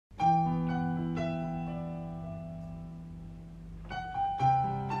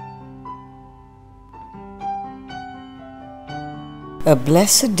A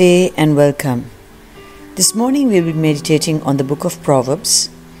blessed day and welcome. This morning we will be meditating on the book of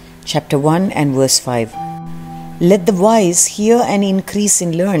Proverbs, chapter 1 and verse 5. Let the wise hear and increase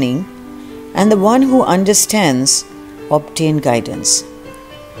in learning, and the one who understands obtain guidance.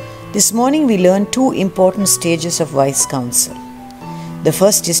 This morning we learn two important stages of wise counsel. The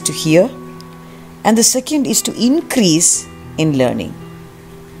first is to hear, and the second is to increase in learning.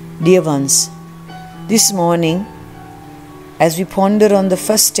 Dear ones, this morning, as we ponder on the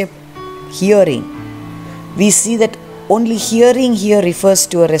first step, hearing, we see that only hearing here refers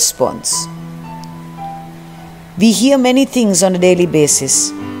to a response. We hear many things on a daily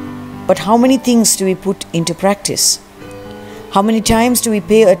basis, but how many things do we put into practice? How many times do we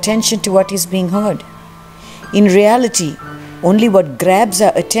pay attention to what is being heard? In reality, only what grabs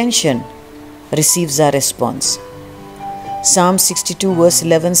our attention receives our response. Psalm 62 verse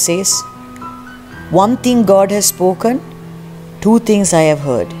 11 says, "One thing God has spoken, two things I have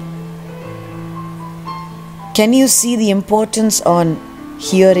heard." Can you see the importance on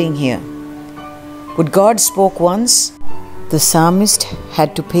hearing here? What God spoke once, the psalmist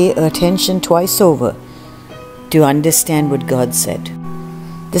had to pay attention twice over to understand what God said.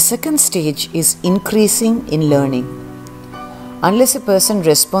 The second stage is increasing in learning. Unless a person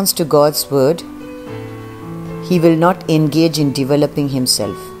responds to God's word, he will not engage in developing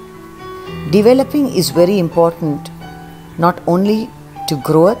himself. Developing is very important, not only to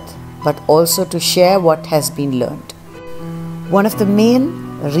growth, but also to share what has been learned. One of the main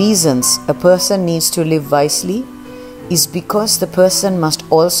reasons a person needs to live wisely is because the person must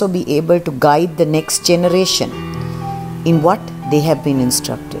also be able to guide the next generation in what they have been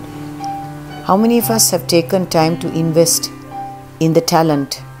instructed. How many of us have taken time to invest in the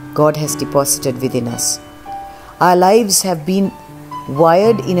talent God has deposited within us? Our lives have been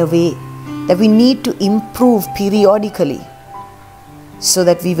wired in a way that we need to improve periodically so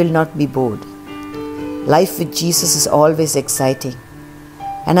that we will not be bored. Life with Jesus is always exciting,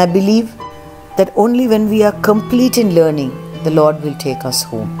 and I believe that only when we are complete in learning, the Lord will take us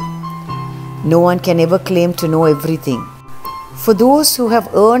home. No one can ever claim to know everything. For those who have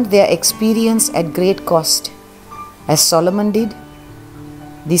earned their experience at great cost, as Solomon did,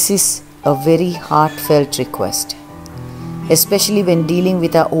 this is a very heartfelt request, especially when dealing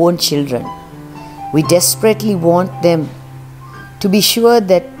with our own children. We desperately want them to be sure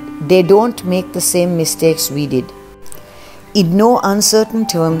that they don't make the same mistakes we did. In no uncertain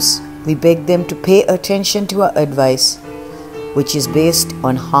terms, we beg them to pay attention to our advice, which is based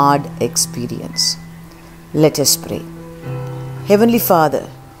on hard experience. Let us pray. Heavenly Father,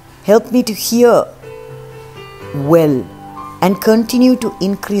 help me to hear well and continue to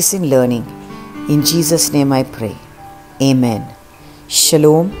increase in learning. In Jesus' name I pray. Amen.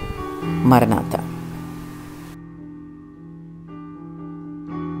 Shalom. Maranatha.